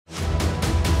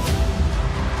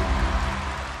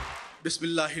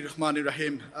Bismillahir Rahmanir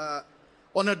Rahim.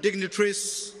 Honored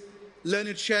dignitaries,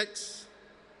 learned sheikhs,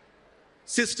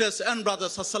 sisters and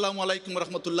brothers, Assalamu alaikum wa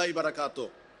rahmatullahi wa barakatuh.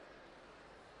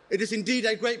 It is indeed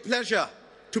a great pleasure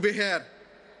to be here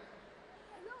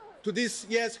to this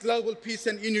year's Global Peace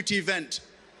and Unity event.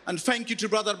 And thank you to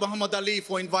Brother Muhammad Ali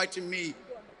for inviting me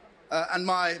and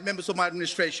my members of my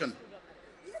administration.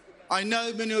 I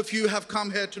know many of you have come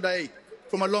here today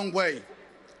from a long way.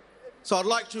 So I'd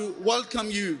like to welcome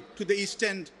you to the East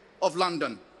End of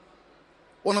London,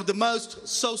 one of the most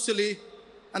socially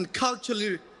and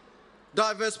culturally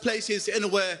diverse places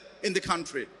anywhere in the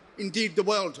country, indeed the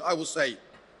world, I will say,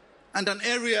 and an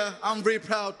area I'm very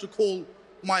proud to call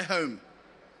my home.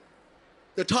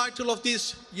 The title of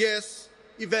this year's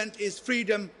event is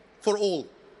Freedom for All.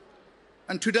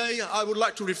 And today I would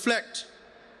like to reflect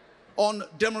on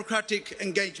democratic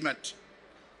engagement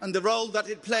and the role that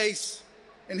it plays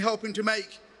in helping to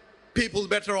make people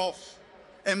better off,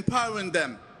 empowering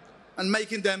them and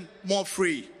making them more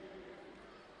free.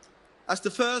 As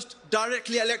the first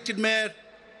directly elected mayor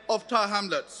of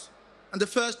Hamlets and the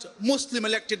first Muslim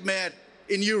elected mayor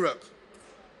in Europe,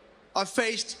 I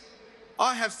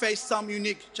have faced some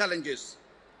unique challenges.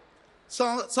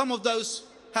 Some of those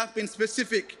have been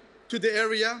specific to the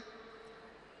area.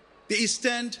 The East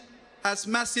End has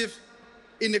massive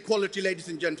inequality, ladies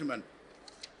and gentlemen.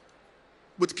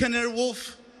 With Canary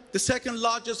Wharf, the second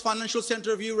largest financial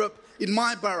centre of Europe in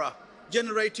my borough,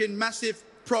 generating massive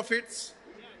profits,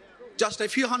 just a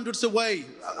few hundred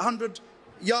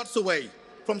yards away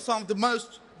from some of the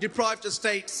most deprived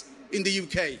estates in the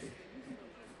UK.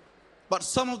 But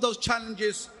some of those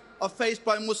challenges are faced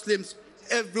by Muslims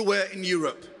everywhere in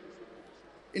Europe.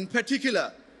 In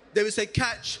particular, there is a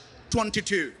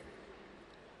catch-22.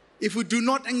 If we do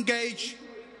not engage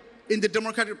in the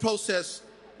democratic process,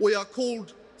 we are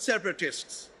called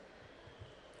separatists.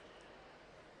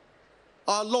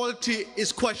 Our loyalty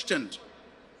is questioned.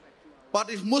 But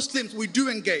if Muslims, we do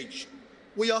engage,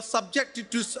 we are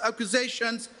subjected to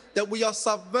accusations that we are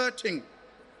subverting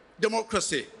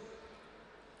democracy.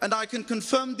 And I can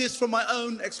confirm this from my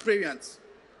own experience,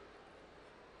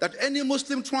 that any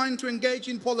Muslim trying to engage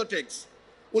in politics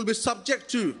will be subject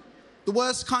to the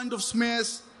worst kind of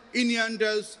smears,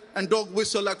 innuendos, and dog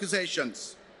whistle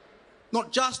accusations.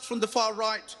 Not just from the far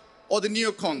right or the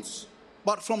neocons,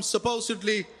 but from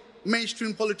supposedly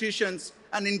mainstream politicians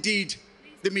and indeed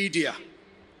the media.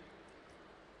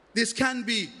 This can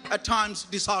be at times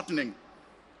disheartening,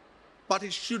 but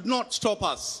it should not stop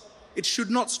us. It should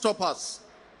not stop us.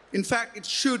 In fact, it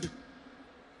should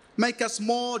make us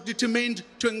more determined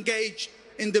to engage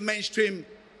in the mainstream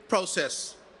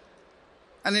process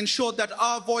and ensure that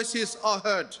our voices are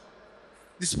heard,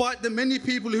 despite the many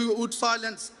people who would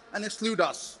silence and exclude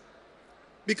us.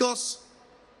 Because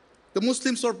the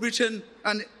Muslims of Britain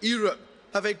and Europe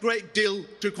have a great deal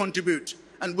to contribute,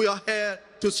 and we are here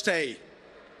to stay.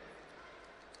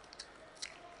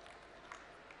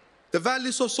 The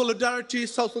values of solidarity,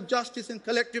 social justice, and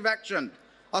collective action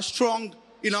are strong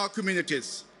in our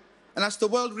communities. And as the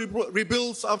world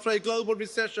rebuilds after a global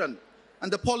recession and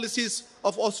the policies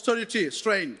of austerity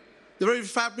strain the very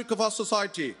fabric of our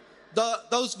society,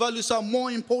 those values are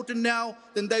more important now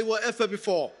than they were ever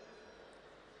before.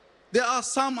 There are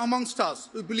some amongst us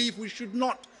who believe we should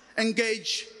not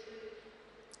engage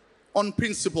on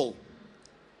principle,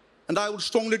 and I would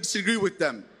strongly disagree with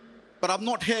them, but I'm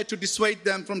not here to dissuade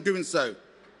them from doing so.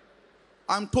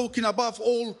 I'm talking above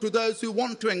all to those who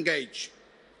want to engage,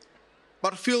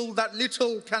 but feel that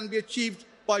little can be achieved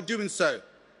by doing so.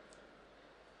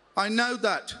 I know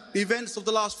that the events of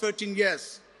the last 13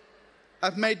 years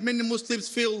have made many Muslims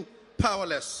feel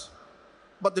powerless.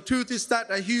 But the truth is that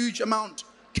a huge amount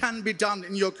can be done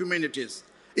in your communities,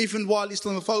 even while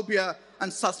Islamophobia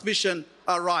and suspicion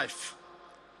are rife.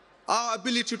 Our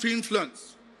ability to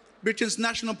influence Britain's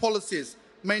national policies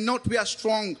may not be as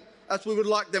strong as we would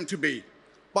like them to be,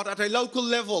 but at a local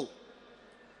level,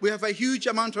 we have a huge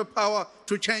amount of power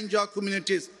to change our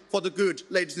communities for the good,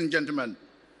 ladies and gentlemen.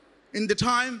 In the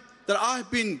time that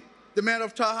I've been the mayor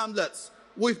of Hamlets,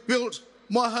 we've built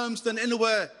more homes than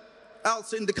anywhere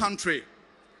else in the country,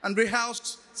 and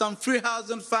rehoused some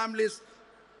 3,000 families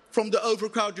from the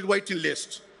overcrowded waiting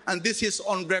list, and this is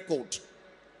on record.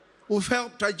 We've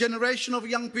helped a generation of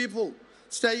young people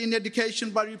stay in education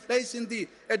by replacing the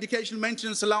Education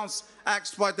Maintenance Allowance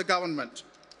axed by the government,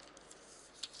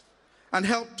 and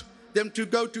helped them to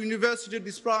go to university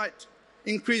despite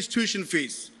increased tuition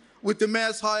fees, with the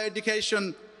mayor's higher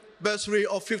education bursary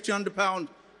of £1,500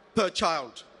 per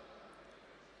child.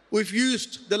 We've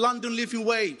used the London living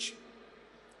wage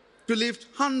to lift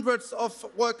hundreds of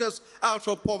workers out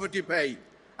of poverty pay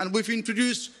And we've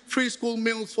introduced free school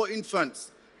meals for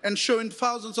infants, ensuring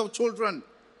thousands of children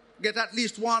get at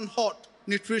least one hot,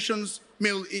 nutritious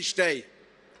meal each day.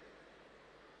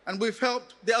 And we've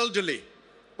helped the elderly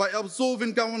by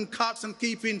absorbing government cuts and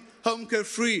keeping home care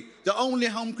free, the only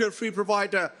home care free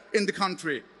provider in the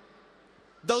country.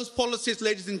 Those policies,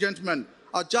 ladies and gentlemen,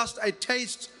 are just a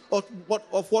taste of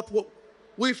what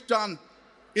we've done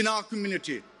in our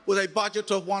community with a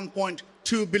budget of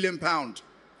 £1.2 billion.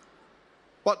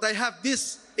 But they have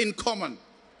this in common.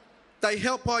 They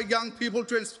help our young people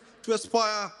to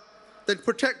aspire, they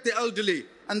protect the elderly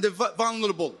and the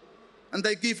vulnerable, and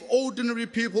they give ordinary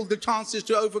people the chances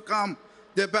to overcome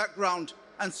their background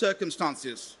and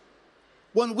circumstances.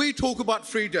 When we talk about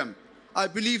freedom, I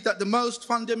believe that the most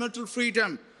fundamental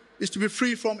freedom is to be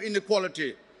free from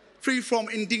inequality, free from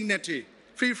indignity,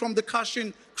 free from the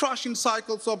crushing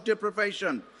cycles of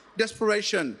deprivation,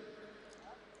 desperation,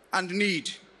 and need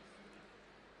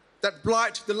that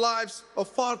blight the lives of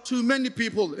far too many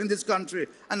people in this country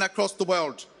and across the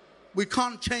world. We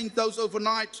can't change those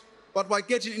overnight, but by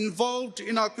getting involved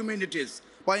in our communities,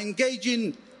 by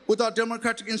engaging with our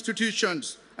democratic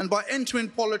institutions, and by entering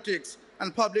politics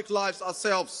and public lives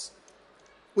ourselves,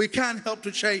 we can help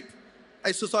to shape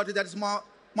a society that is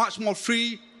much more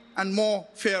free and more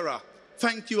fairer.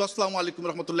 Thank you. Assalamu alaikum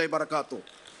wa rahmatullahi wa barakatuh.